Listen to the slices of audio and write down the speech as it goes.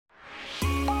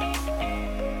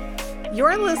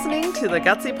You're listening to the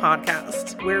Gutsy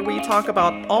Podcast, where we talk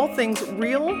about all things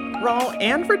real, raw,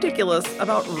 and ridiculous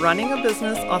about running a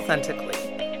business authentically.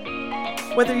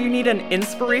 Whether you need an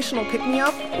inspirational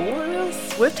pick-me-up or a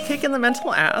swift kick in the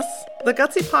mental ass, the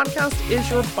Gutsy Podcast is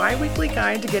your bi-weekly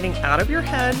guide to getting out of your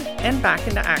head and back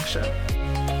into action.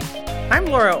 I'm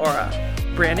Laura Ora,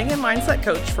 branding and mindset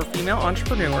coach for female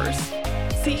entrepreneurs,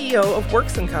 CEO of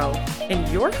Works & Co., and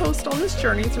your host on this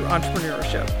journey through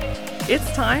entrepreneurship.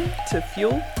 It's time to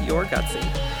fuel your gutsy.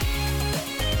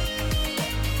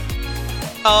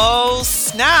 Oh,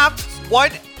 snap.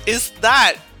 What is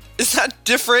that? Is that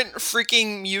different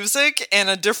freaking music and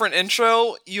a different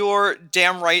intro? You're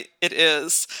damn right it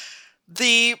is.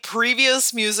 The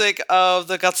previous music of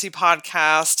the Gutsy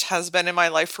Podcast has been in my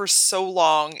life for so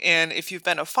long, and if you've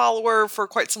been a follower for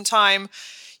quite some time,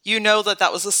 you know that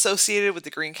that was associated with the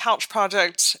Green Couch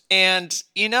Project, and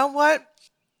you know what?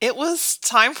 It was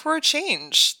time for a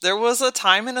change. There was a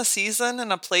time and a season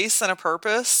and a place and a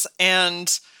purpose,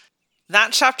 and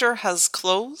that chapter has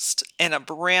closed and a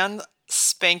brand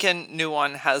spanking new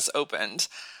one has opened.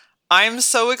 I'm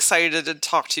so excited to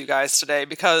talk to you guys today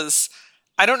because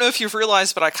I don't know if you've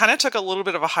realized, but I kind of took a little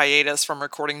bit of a hiatus from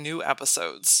recording new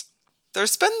episodes.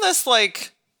 There's been this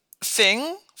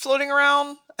thing floating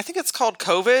around. I think it's called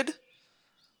COVID.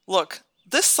 Look,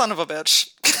 this son of a bitch.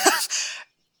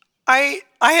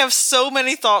 I have so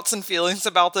many thoughts and feelings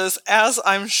about this, as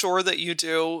I'm sure that you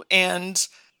do. And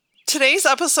today's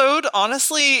episode,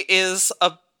 honestly, is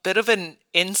a bit of an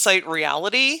insight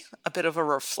reality, a bit of a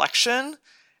reflection,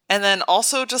 and then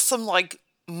also just some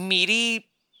meaty,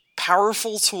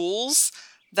 powerful tools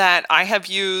that I have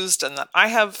used and that I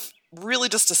have really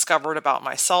just discovered about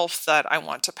myself that I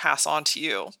want to pass on to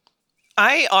you.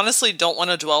 I honestly don't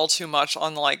want to dwell too much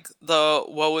on the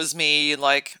woe is me,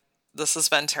 this has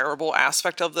been terrible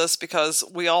aspect of this, because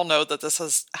we all know that this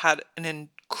has had an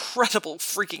incredible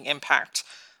freaking impact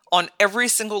on every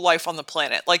single life on the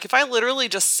planet. If I literally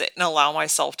just sit and allow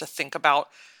myself to think about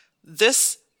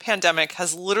this pandemic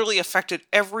has literally affected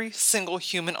every single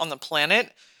human on the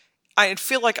planet, I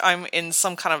feel like I'm in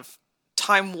some kind of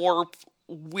time warp,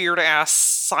 weird ass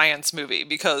science movie,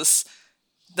 because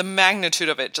the magnitude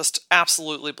of it just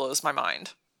absolutely blows my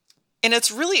mind. And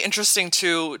it's really interesting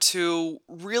to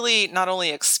really not only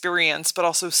experience, but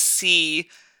also see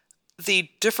the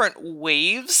different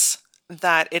waves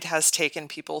that it has taken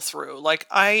people through.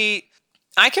 I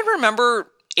can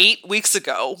remember 8 weeks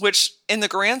ago, which in the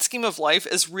grand scheme of life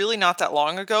is really not that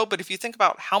long ago. But if you think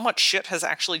about how much shit has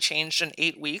actually changed in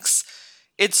 8 weeks,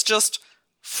 it's just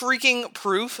freaking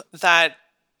proof that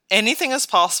anything is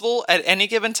possible at any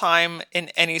given time in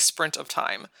any sprint of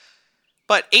time.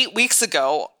 But 8 weeks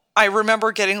ago, I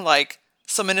remember getting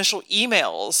some initial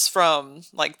emails from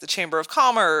the Chamber of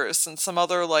Commerce and some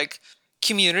other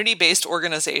community-based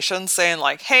organizations saying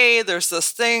hey, there's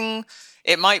this thing,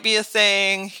 it might be a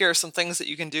thing, here are some things that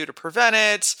you can do to prevent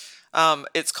it.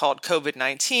 It's called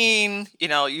COVID-19.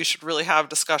 You should really have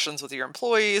discussions with your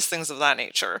employees, things of that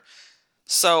nature.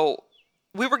 So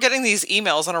we were getting these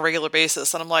emails on a regular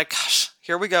basis, and I'm like, gosh,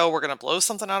 here we go. We're going to blow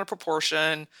something out of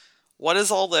proportion. What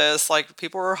is all this?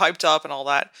 People were hyped up and all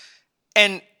that.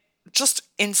 And just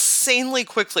insanely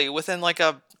quickly, within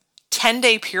a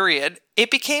 10-day period,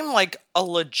 it became a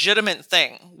legitimate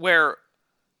thing where,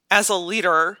 as a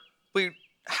leader, we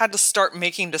had to start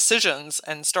making decisions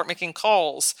and start making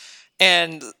calls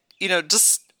and,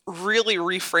 just really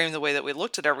reframe the way that we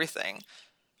looked at everything.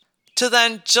 To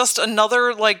then just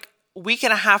another week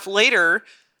and a half later,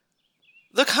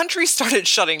 the country started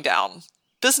shutting down.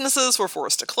 Businesses were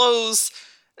forced to close.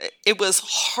 It was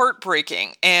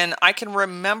heartbreaking. And I can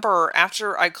remember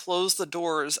after I closed the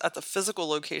doors at the physical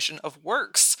location of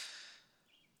Works,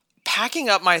 packing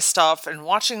up my stuff and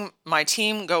watching my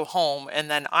team go home.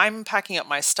 And then I'm packing up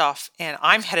my stuff and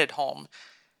I'm headed home.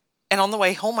 And on the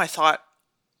way home, I thought,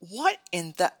 what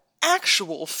in the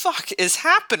actual fuck is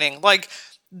happening?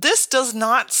 This does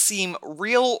not seem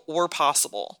real or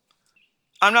possible.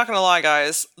 I'm not going to lie,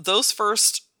 guys. Those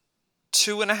first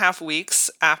 2.5 weeks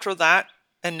after that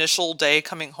initial day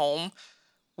coming home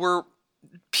were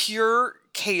pure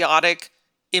chaotic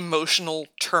emotional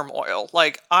turmoil.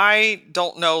 I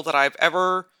don't know that I've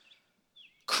ever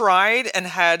cried and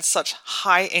had such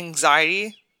high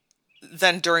anxiety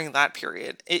than during that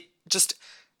period. It just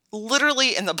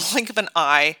literally in the blink of an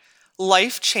eye,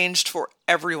 life changed for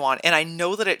everyone. And I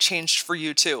know that it changed for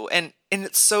you too. And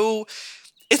it's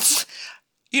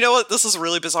you know what? This is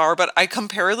really bizarre, but I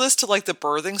compare this to the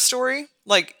birthing story.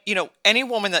 Any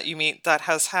woman that you meet that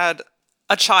has had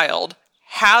a child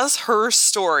has her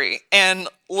story. And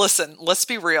listen, let's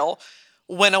be real.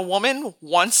 When a woman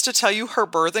wants to tell you her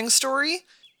birthing story,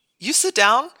 you sit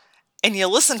down and you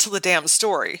listen to the damn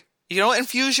story. You don't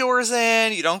infuse yours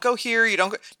in, you don't go here, you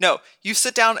don't go. No, you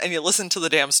sit down and you listen to the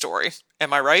damn story.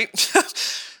 Am I right?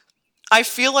 I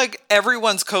feel like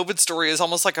everyone's COVID story is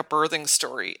almost like a birthing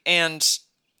story. And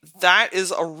that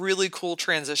is a really cool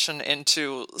transition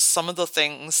into some of the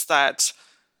things that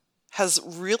has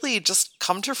really just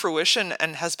come to fruition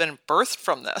and has been birthed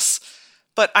from this.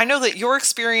 But I know that your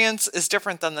experience is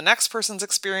different than the next person's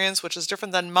experience, which is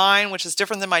different than mine, which is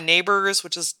different than my neighbors,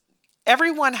 which is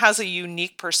everyone has a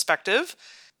unique perspective.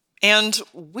 And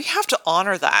we have to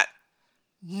honor that.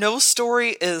 No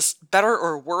story is better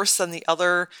or worse than the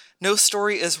other. No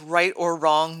story is right or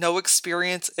wrong. No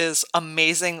experience is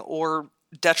amazing or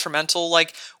detrimental.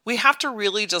 Like, we have to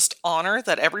really just honor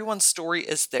that everyone's story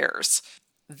is theirs.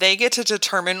 They get to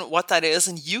determine what that is,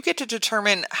 and you get to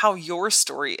determine how your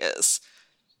story is.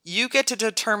 You get to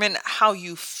determine how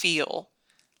you feel,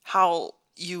 how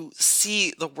you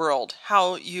see the world,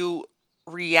 how you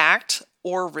react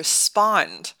or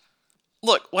respond.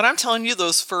 Look, when I'm telling you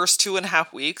those first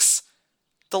 2.5 weeks,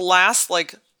 the last,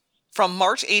 from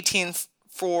March 18th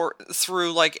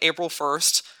through April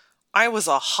 1st, I was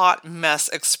a hot mess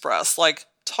express.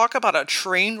 Talk about a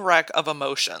train wreck of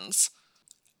emotions.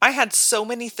 I had so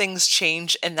many things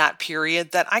change in that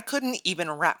period that I couldn't even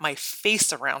wrap my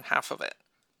face around half of it.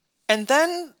 And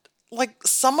then,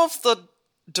 some of the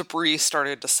debris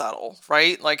started to settle,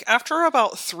 right? After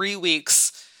about 3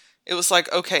 weeks, it was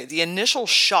okay, the initial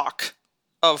shock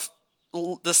of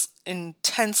this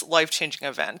intense life-changing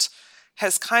event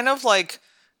has kind of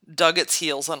dug its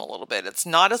heels in a little bit. It's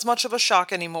not as much of a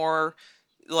shock anymore.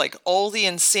 All the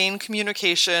insane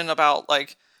communication about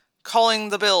calling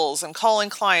the bills and calling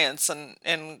clients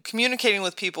and communicating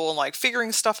with people and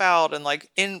figuring stuff out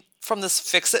and from this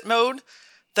fix-it mode,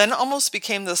 then almost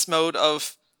became this mode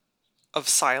of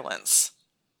silence.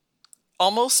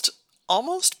 Almost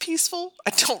peaceful. I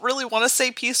don't really want to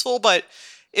say peaceful, but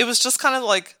it was just kind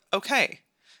of okay,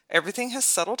 everything has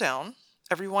settled down.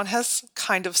 Everyone has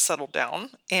kind of settled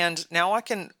down, and now I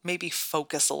can maybe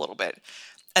focus a little bit.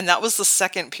 And that was the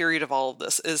second period of all of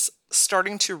this, is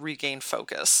starting to regain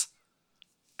focus.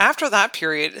 After that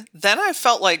period, then I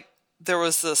felt like there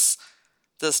was this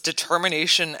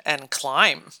determination and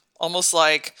climb. Almost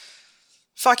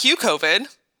fuck you,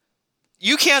 COVID.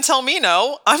 You can't tell me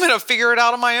no. I'm going to figure it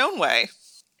out on my own way.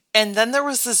 And then there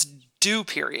was this do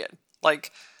period.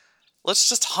 Let's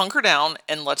just hunker down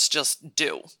and let's just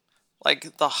do.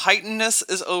 The heightenedness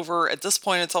is over. At this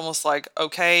point, it's almost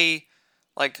okay,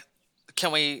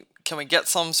 can we get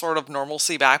some sort of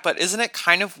normalcy back? But isn't it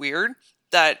kind of weird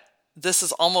that this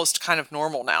is almost kind of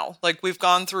normal now? We've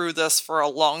gone through this for a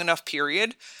long enough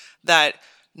period that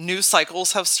new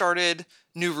cycles have started,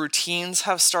 new routines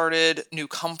have started, new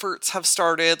comforts have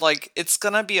started. It's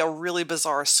going to be a really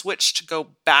bizarre switch to go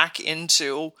back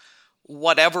into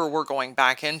whatever we're going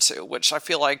back into, which I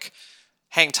feel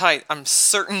hang tight. I'm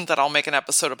certain that I'll make an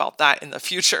episode about that in the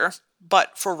future.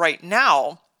 But for right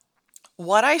now,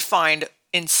 what I find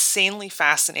insanely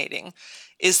fascinating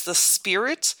is the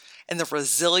spirit and the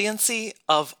resiliency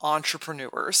of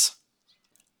entrepreneurs.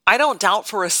 I don't doubt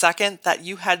for a second that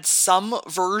you had some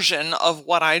version of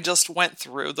what I just went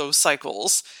through, those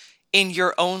cycles, in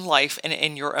your own life and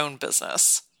in your own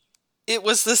business. It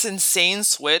was this insane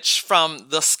switch from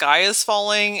the sky is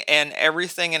falling and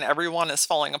everything and everyone is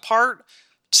falling apart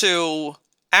to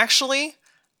actually,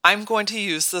 I'm going to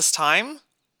use this time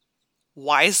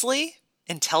wisely,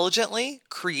 intelligently,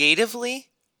 creatively,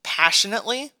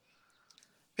 passionately.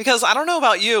 Because I don't know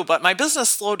about you, but my business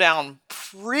slowed down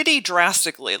pretty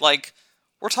drastically.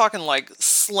 We're talking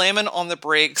slamming on the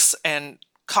brakes and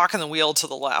cocking the wheel to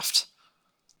the left.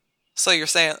 So you're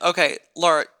saying, okay,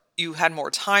 Laura, you had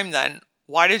more time then.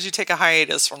 Why did you take a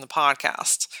hiatus from the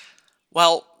podcast?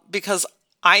 Well, because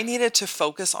I needed to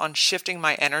focus on shifting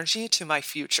my energy to my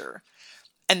future.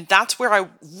 And that's where I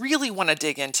really want to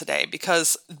dig in today,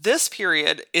 because this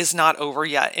period is not over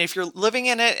yet. And if you're living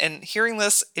in it and hearing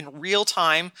this in real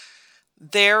time,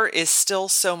 there is still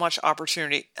so much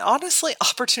opportunity. Honestly,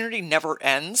 opportunity never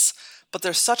ends, but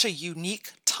there's such a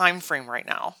unique time frame right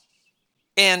now.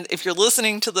 And if you're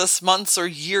listening to this months or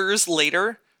years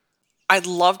later, I'd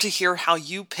love to hear how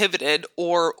you pivoted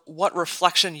or what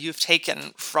reflection you've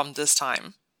taken from this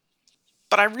time.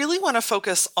 But I really want to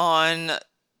focus on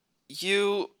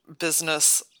you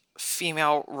business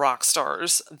female rock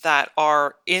stars that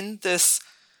are in this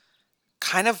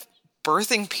kind of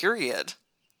birthing period.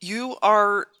 You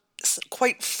are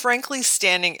quite frankly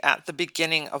standing at the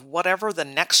beginning of whatever the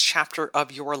next chapter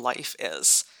of your life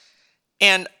is.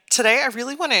 And today I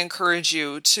really want to encourage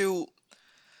you to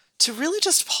to really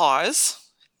just pause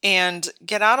and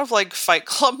get out of like fight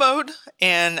club mode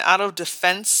and out of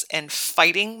defense and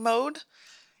fighting mode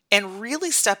and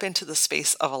really step into the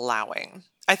space of allowing.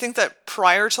 I think that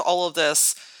prior to all of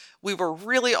this, we were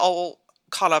really all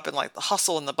caught up in like the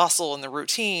hustle and the bustle and the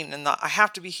routine and the I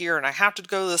have to be here and I have to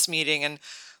go to this meeting. And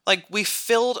like we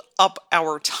filled up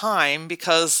our time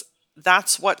because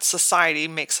that's what society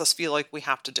makes us feel like we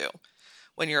have to do.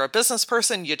 When you're a business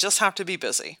person, you just have to be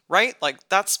busy, right? Like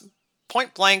that's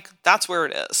point blank, that's where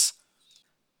it is.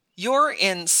 You're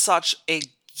in such a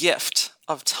gift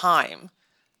of time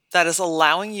that is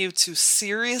allowing you to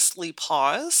seriously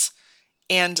pause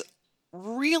and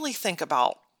really think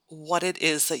about what it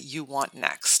is that you want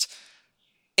next.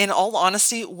 In all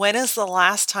honesty, when is the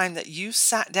last time that you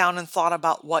sat down and thought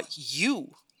about what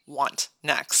you want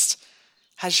next?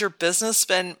 Has your business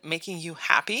been making you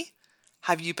happy?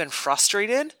 Have you been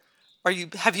frustrated?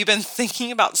 Have you been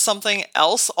thinking about something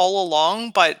else all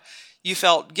along, but you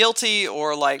felt guilty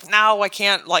or like, now I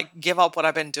can't like give up what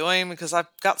I've been doing because I've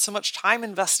got so much time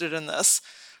invested in this,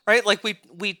 right? Like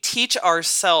we teach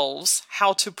ourselves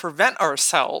how to prevent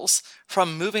ourselves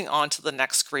from moving on to the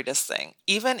next greatest thing,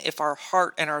 even if our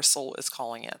heart and our soul is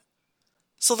calling it.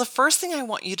 So the first thing I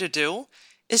want you to do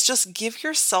is just give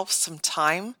yourself some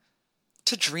time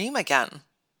to dream again.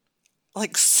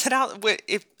 Like sit out.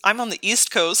 If I'm on the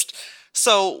East Coast,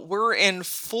 so we're in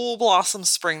full blossom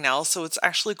spring now, so it's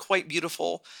actually quite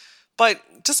beautiful.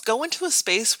 But just go into a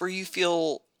space where you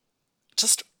feel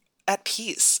just at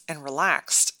peace and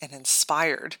relaxed and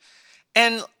inspired,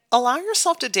 and allow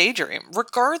yourself to daydream,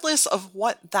 regardless of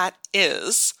what that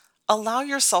is. Allow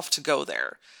yourself to go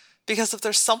there, because if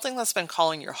there's something that's been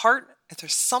calling your heart, if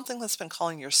there's something that's been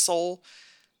calling your soul,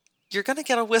 you're going to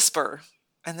get a whisper.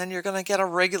 And then you're going to get a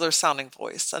regular sounding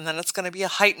voice. And then it's going to be a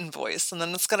heightened voice. And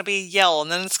then it's going to be a yell. And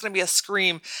then it's going to be a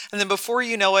scream. And then before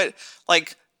you know it,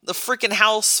 like the freaking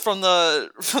house from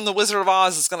the Wizard of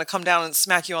Oz is going to come down and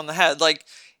smack you on the head. Like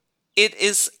it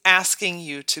is asking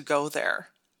you to go there.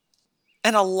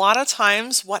 And a lot of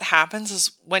times what happens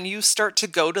is when you start to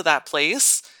go to that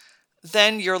place,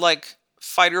 then you're like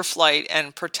fight or flight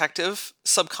and protective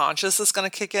subconscious is going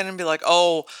to kick in and be like,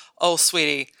 oh,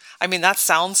 sweetie. I mean, that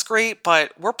sounds great,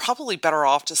 but we're probably better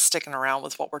off just sticking around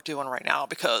with what we're doing right now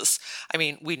because, I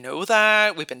mean, we know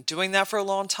that. We've been doing that for a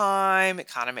long time. It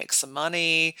kind of makes some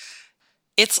money.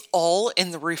 It's all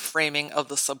in the reframing of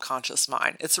the subconscious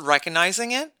mind. It's recognizing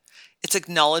it, it's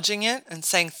acknowledging it, and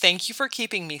saying, thank you for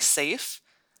keeping me safe,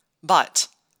 but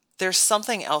there's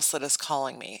something else that is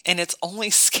calling me. And it's only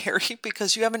scary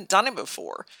because you haven't done it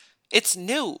before. It's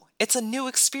new. It's a new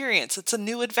experience. It's a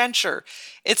new adventure.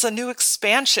 It's a new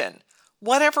expansion.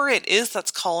 Whatever it is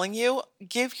that's calling you,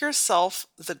 give yourself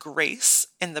the grace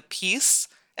and the peace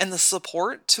and the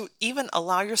support to even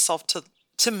allow yourself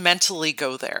to mentally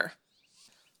go there.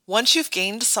 Once you've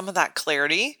gained some of that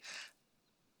clarity,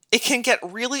 it can get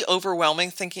really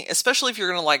overwhelming thinking, especially if you're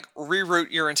going to like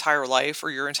reroute your entire life or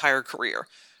your entire career,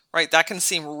 right? That can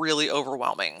seem really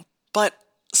overwhelming. But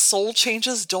soul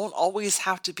changes don't always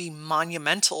have to be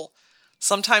monumental.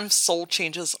 Sometimes soul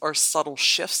changes are subtle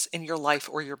shifts in your life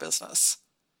or your business.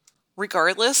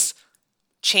 Regardless,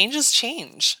 change is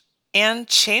change. And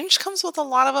change comes with a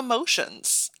lot of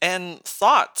emotions and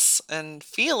thoughts and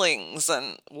feelings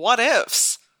and what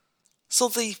ifs. So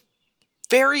the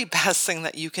very best thing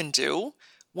that you can do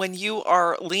when you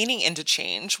are leaning into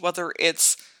change, whether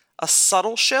it's a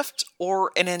subtle shift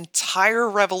or an entire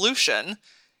revolution,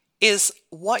 is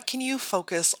what can you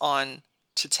focus on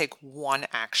to take one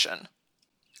action?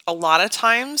 A lot of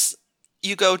times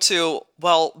you go to,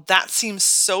 well, that seems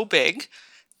so big.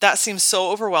 That seems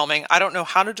so overwhelming. I don't know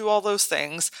how to do all those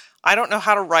things. I don't know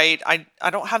how to write. I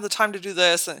don't have the time to do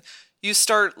this. And you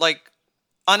start like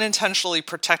unintentionally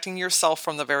protecting yourself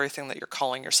from the very thing that you're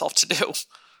calling yourself to do.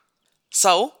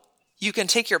 So you can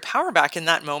take your power back in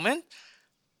that moment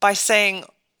by saying,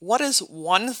 what is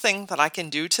one thing that I can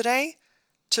do today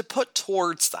to put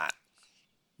towards that?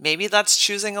 Maybe that's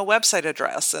choosing a website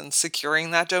address and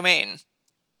securing that domain.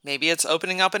 Maybe it's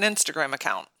opening up an Instagram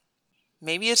account.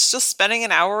 Maybe it's just spending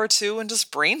an hour or two and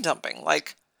just brain dumping.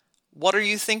 Like, what are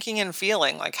you thinking and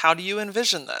feeling? Like, how do you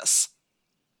envision this?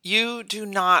 You do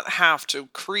not have to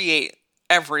create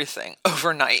everything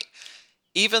overnight,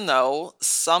 even though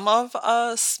some of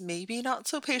us, maybe not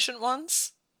so patient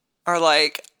ones, are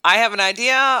like, I have an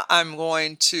idea, I'm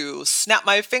going to snap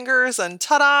my fingers and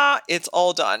ta-da, it's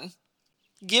all done.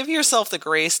 Give yourself the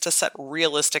grace to set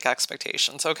realistic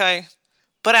expectations, okay?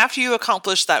 But after you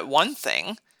accomplish that one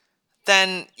thing,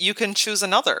 then you can choose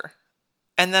another.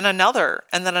 and then another,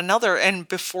 and then another. And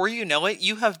before you know it,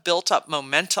 you have built up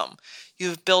momentum.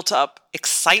 You've built up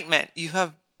excitement. You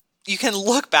can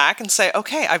look back and say,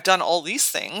 okay, I've done all these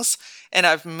things and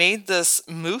I've made this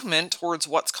movement towards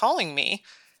what's calling me.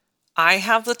 I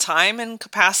have the time and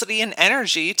capacity and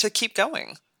energy to keep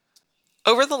going.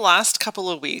 Over the last couple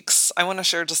of weeks, I want to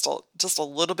share just a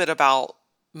little bit about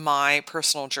my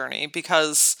personal journey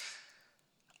because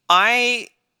I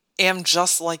am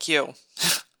just like you.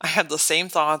 I have the same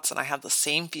thoughts and I have the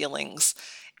same feelings.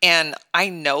 And I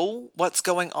know what's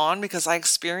going on because I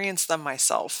experience them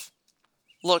myself.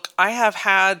 Look, I have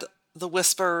had the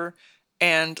whisper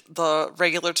and the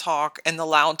regular talk and the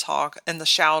loud talk and the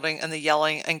shouting and the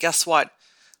yelling. And guess what?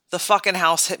 The fucking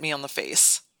house hit me on the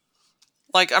face.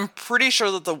 Like, I'm pretty sure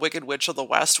that the Wicked Witch of the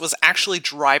West was actually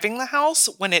driving the house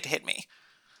when it hit me.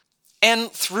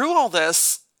 And through all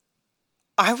this,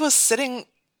 I was sitting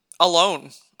alone,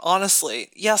 honestly.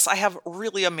 Yes, I have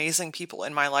really amazing people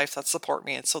in my life that support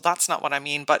me, and so that's not what I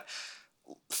mean, but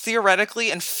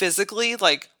theoretically and physically,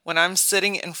 like when I'm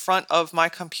sitting in front of my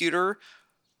computer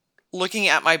looking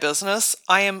at my business,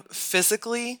 I am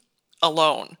physically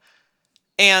alone.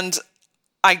 And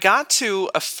I got to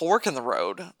a fork in the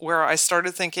road where I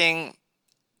started thinking,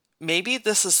 maybe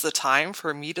this is the time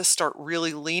for me to start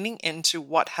really leaning into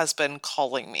what has been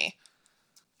calling me.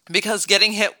 Because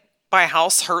getting hit by a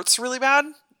house hurts really bad.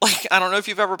 Like, I don't know if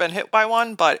you've ever been hit by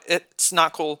one, but it's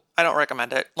not cool. I don't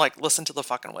recommend it. Like, listen to the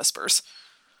fucking whispers.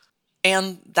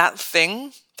 And that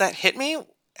thing that hit me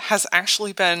has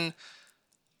actually been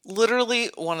literally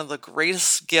one of the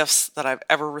greatest gifts that I've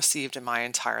ever received in my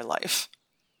entire life.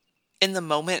 In the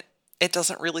moment, it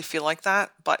doesn't really feel like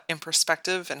that, but in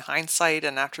perspective and hindsight,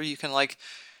 and after you can like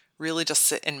really just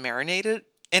sit and marinate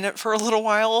in it for a little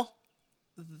while,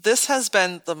 this has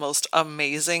been the most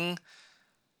amazing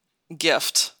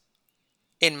gift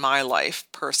in my life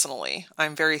personally.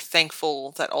 I'm very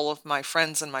thankful that all of my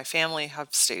friends and my family have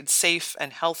stayed safe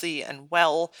and healthy and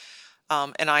well,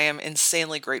 and I am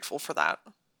insanely grateful for that.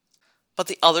 But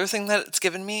the other thing that it's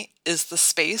given me is the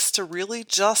space to really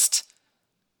just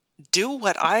do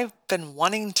what I've been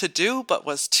wanting to do, but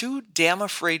was too damn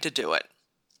afraid to do it.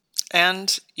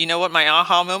 And you know what my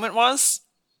aha moment was?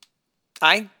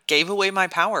 I gave away my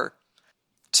power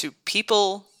to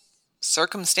people,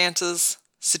 circumstances,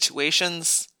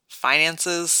 situations,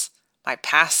 finances, my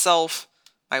past self,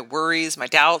 my worries, my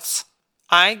doubts.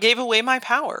 I gave away my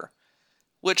power,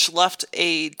 which left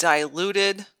a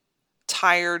diluted,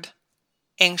 tired,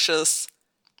 anxious,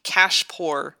 cash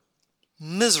poor,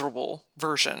 miserable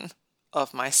version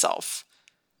of myself.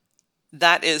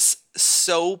 That is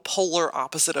so polar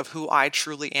opposite of who I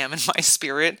truly am in my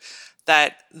spirit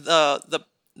that the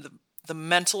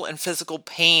mental and physical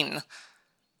pain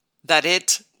that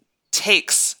it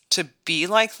takes to be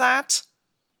like that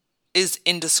is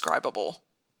indescribable.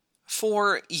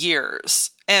 For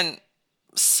years. And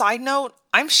side note,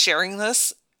 I'm sharing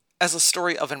this as a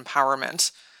story of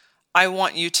empowerment. I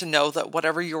want you to know that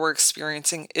whatever you're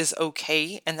experiencing is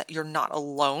okay and that you're not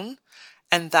alone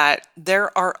and that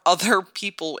there are other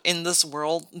people in this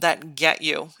world that get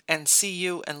you and see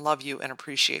you and love you and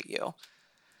appreciate you.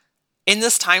 In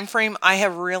this time frame, I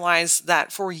have realized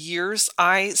that for years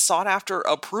I sought after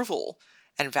approval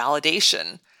and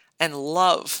validation and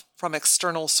love from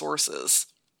external sources.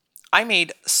 I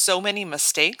made so many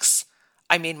mistakes.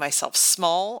 I made myself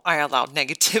small. I allowed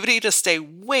negativity to stay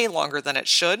way longer than it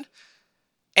should.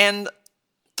 And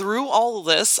through all of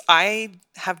this, I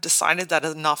have decided that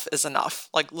enough is enough.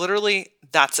 Like literally,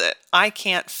 that's it. I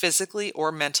can't physically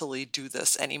or mentally do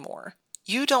this anymore.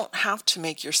 You don't have to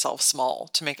make yourself small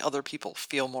to make other people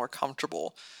feel more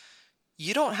comfortable.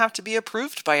 You don't have to be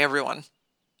approved by everyone.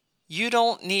 You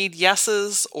don't need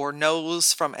yeses or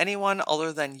nos from anyone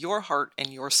other than your heart and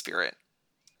your spirit.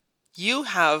 You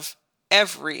have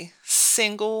every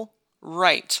single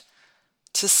right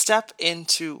to step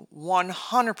into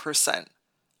 100%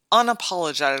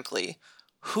 unapologetically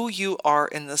who you are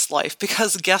in this life.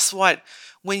 Because guess what?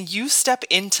 When you step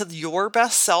into your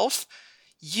best self,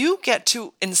 you get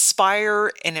to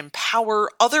inspire and empower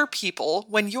other people.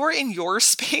 When you're in your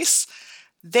space,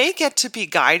 they get to be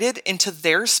guided into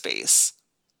their space.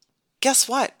 Guess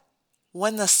what?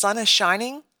 When the sun is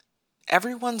shining,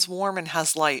 everyone's warm and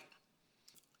has light.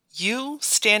 You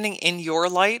standing in your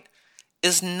light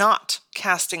is not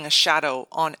casting a shadow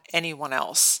on anyone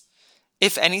else.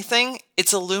 If anything,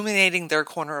 it's illuminating their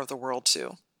corner of the world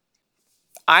too.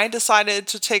 I decided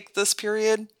to take this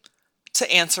period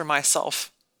to answer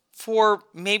myself for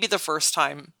maybe the first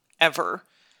time ever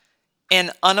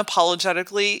and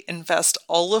unapologetically invest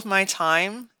all of my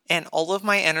time and all of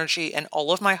my energy and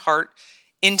all of my heart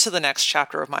into the next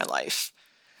chapter of my life?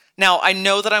 Now, I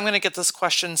know that I'm going to get this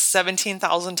question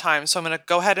 17,000 times, so I'm going to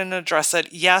go ahead and address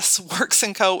it. Yes, Works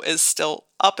 & Co. is still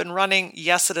up and running.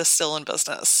 Yes, it is still in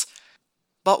business.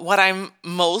 But what I'm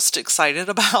most excited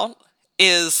about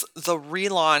is the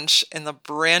relaunch and the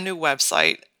brand new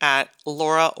website at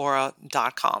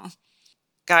lauraora.com.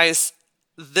 Guys,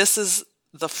 this is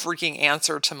the freaking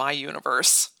answer to my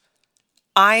universe.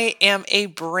 I am a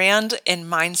brand and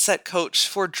mindset coach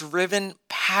for driven,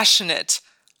 passionate,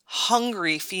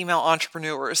 hungry female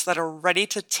entrepreneurs that are ready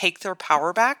to take their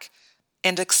power back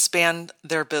and expand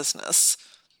their business.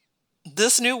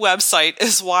 This new website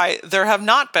is why there have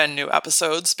not been new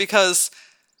episodes, because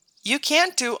you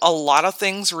can't do a lot of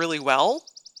things really well.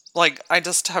 Like, I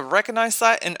just have recognized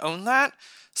that and owned that.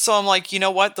 So I'm like, you know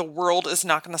what? The world is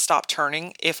not going to stop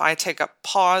turning if I take a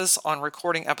pause on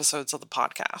recording episodes of the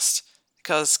podcast.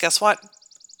 Because guess what?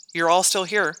 You're all still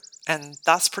here, and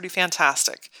that's pretty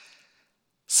fantastic.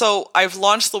 So I've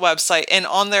launched the website, and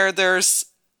on there's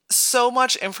so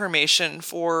much information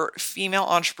for female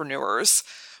entrepreneurs.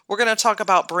 We're going to talk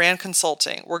about brand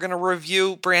consulting. We're going to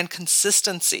review brand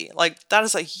consistency. Like, that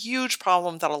is a huge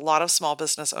problem that a lot of small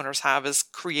business owners have, is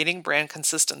creating brand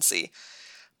consistency.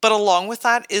 But along with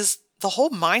that is the whole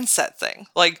mindset thing.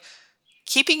 Like,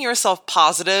 keeping yourself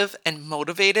positive and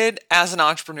motivated as an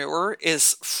entrepreneur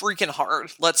is freaking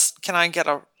hard. Can I get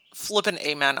a flippin'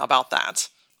 amen about that?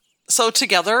 So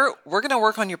together, we're going to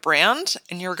work on your brand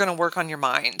and you're going to work on your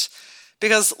mind.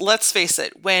 Because let's face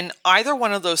it, when either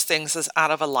one of those things is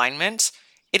out of alignment,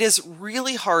 it is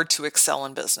really hard to excel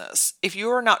in business. If you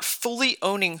are not fully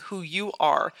owning who you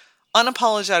are,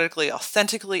 unapologetically,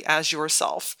 authentically as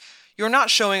yourself, you're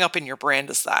not showing up in your brand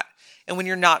as that. And when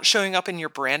you're not showing up in your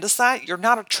brand as that, you're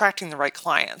not attracting the right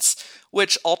clients,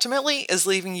 which ultimately is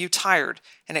leaving you tired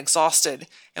and exhausted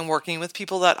and working with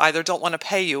people that either don't want to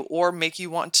pay you or make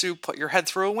you want to put your head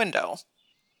through a window.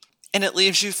 And it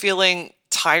leaves you feeling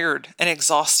tired and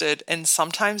exhausted and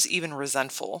sometimes even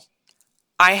resentful.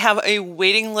 I have a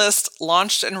waiting list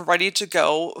launched and ready to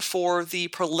go for the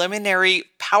preliminary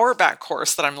Power Back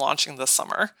course that I'm launching this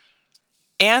summer.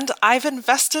 And I've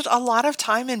invested a lot of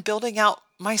time in building out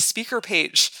my speaker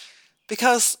page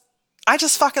because I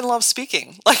just fucking love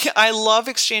speaking. Like, I love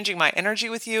exchanging my energy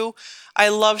with you. I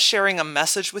love sharing a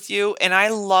message with you. And I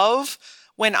love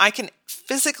when I can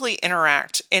physically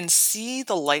interact and see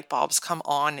the light bulbs come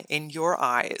on in your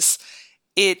eyes.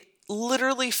 It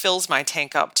literally fills my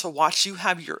tank up to watch you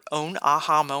have your own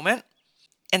aha moment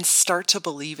and start to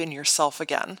believe in yourself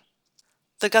again.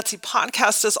 The Gutsy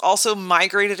podcast has also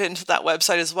migrated into that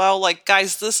website as well. Like,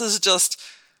 guys, this is just,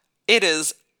 it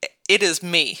is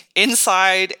me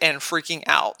inside and freaking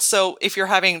out. So if you're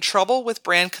having trouble with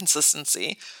brand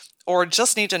consistency or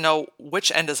just need to know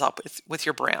which end is up with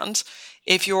your brand,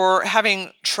 if you're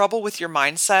having trouble with your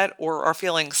mindset or are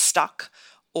feeling stuck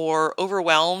or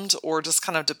overwhelmed or just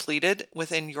kind of depleted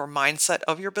within your mindset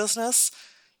of your business,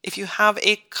 if you have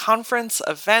a conference,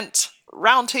 event,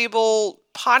 roundtable,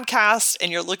 podcast,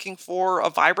 and you're looking for a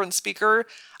vibrant speaker,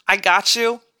 I got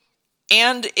you.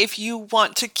 And if you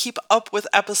want to keep up with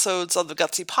episodes of the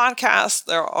Gutsy podcast,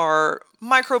 there are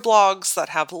microblogs that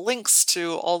have links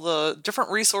to all the different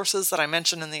resources that I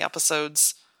mentioned in the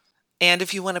episodes. And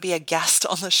if you want to be a guest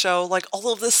on the show, like,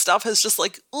 all of this stuff has just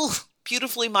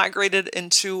beautifully migrated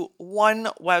into one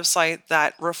website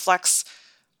that reflects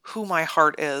who my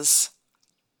heart is.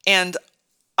 And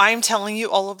I'm telling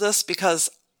you all of this because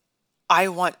I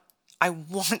want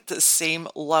the same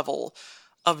level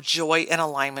of joy and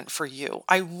alignment for you.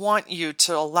 I want you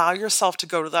to allow yourself to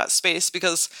go to that space,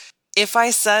 because if I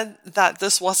said that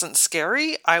this wasn't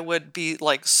scary, I would be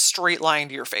like straight lying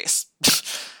to your face.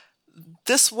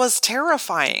 This was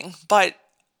terrifying, but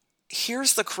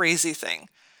here's the crazy thing.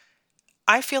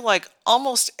 I feel like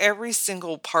almost every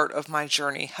single part of my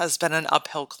journey has been an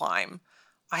uphill climb.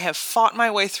 I have fought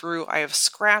my way through, I have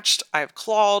scratched, I have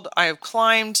clawed, I have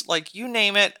climbed, like, you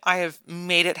name it, I have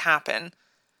made it happen.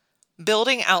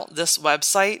 Building out this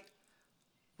website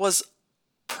was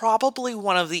probably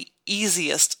one of the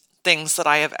easiest things that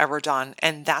I have ever done.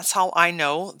 And that's how I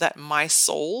know that my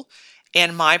soul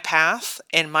and my path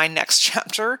and my next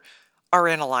chapter are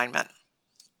in alignment.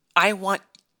 I want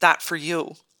that for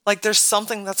you. Like, there's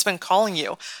something that's been calling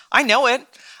you. I know it.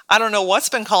 I don't know what's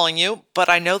been calling you, but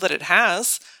I know that it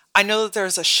has. I know that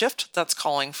there's a shift that's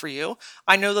calling for you.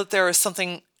 I know that there is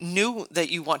something new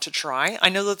that you want to try. I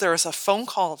know that there is a phone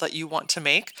call that you want to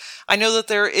make. I know that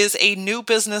there is a new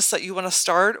business that you want to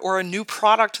start or a new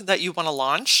product that you want to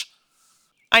launch.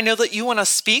 I know that you want to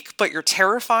speak, but you're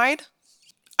terrified.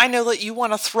 I know that you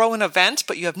want to throw an event,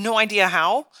 but you have no idea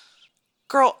how.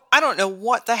 girl, I don't know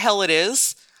what the hell it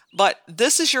is, but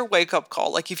this is your wake-up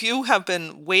call. Like, if you have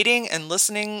been waiting and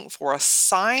listening for a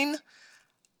sign,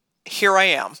 here I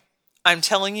am. I'm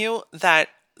telling you that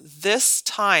this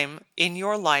time in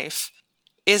your life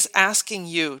is asking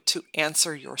you to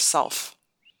answer yourself.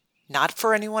 Not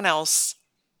for anyone else,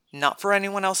 not for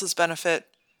anyone else's benefit,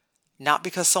 not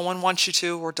because someone wants you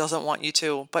to or doesn't want you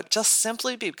to, but just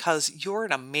simply because you're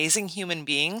an amazing human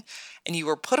being and you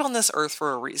were put on this earth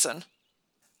for a reason.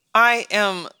 I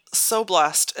am so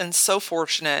blessed and so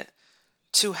fortunate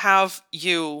to have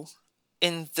you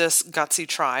in this gutsy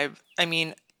tribe. I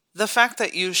mean, the fact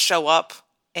that you show up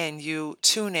and you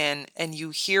tune in and you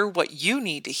hear what you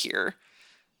need to hear,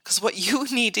 because what you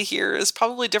need to hear is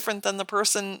probably different than the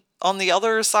person on the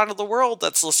other side of the world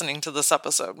that's listening to this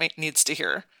episode needs to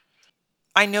hear.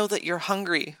 I know that you're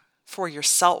hungry for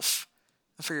yourself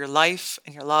and for your life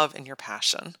and your love and your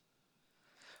passion.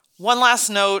 One last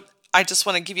note, I just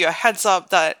want to give you a heads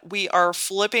up that we are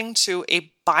flipping to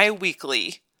a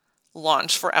bi-weekly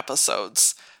launch for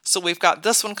episodes. So we've got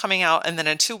this one coming out, and then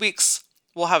in 2 weeks,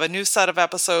 we'll have a new set of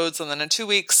episodes. And then in 2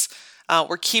 weeks,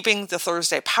 we're keeping the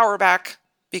Thursday Power back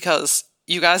because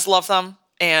you guys love them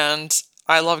and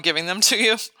I love giving them to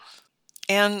you.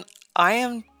 And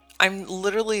I'm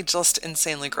literally just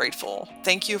insanely grateful.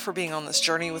 Thank you for being on this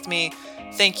journey with me.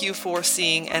 Thank you for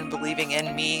seeing and believing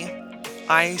in me.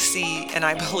 I see and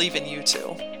I believe in you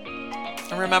too.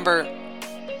 And remember,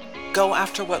 go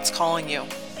after what's calling you.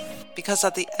 Because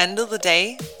at the end of the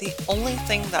day, the only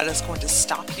thing that is going to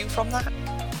stop you from that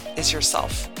is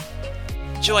yourself.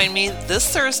 Join me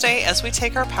this Thursday as we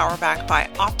take our power back by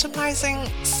optimizing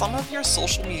some of your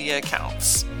social media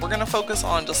accounts. We're going to focus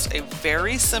on just a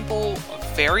very simple,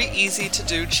 very easy to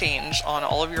do change on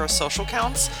all of your social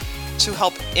accounts to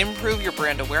help improve your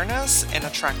brand awareness and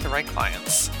attract the right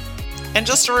clients. And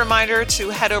just a reminder to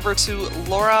head over to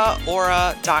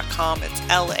lauraaura.com. It's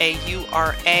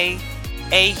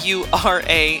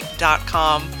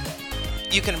LAURAAURA.com.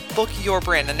 You can book your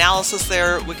brand analysis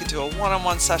there. We could do a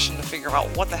one-on-one session to figure out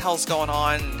what the hell's going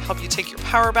on, help you take your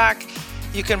power back.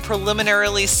 You can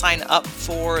preliminarily sign up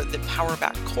for the Power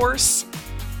Back course.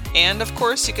 And of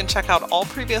course, you can check out all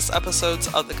previous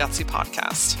episodes of the Gutsy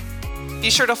Podcast. Be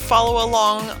sure to follow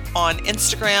along on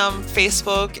Instagram,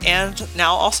 Facebook, and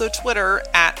now also Twitter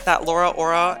at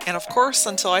 @ThatLauraAura. And of course,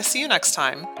 until I see you next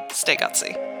time, stay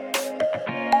gutsy.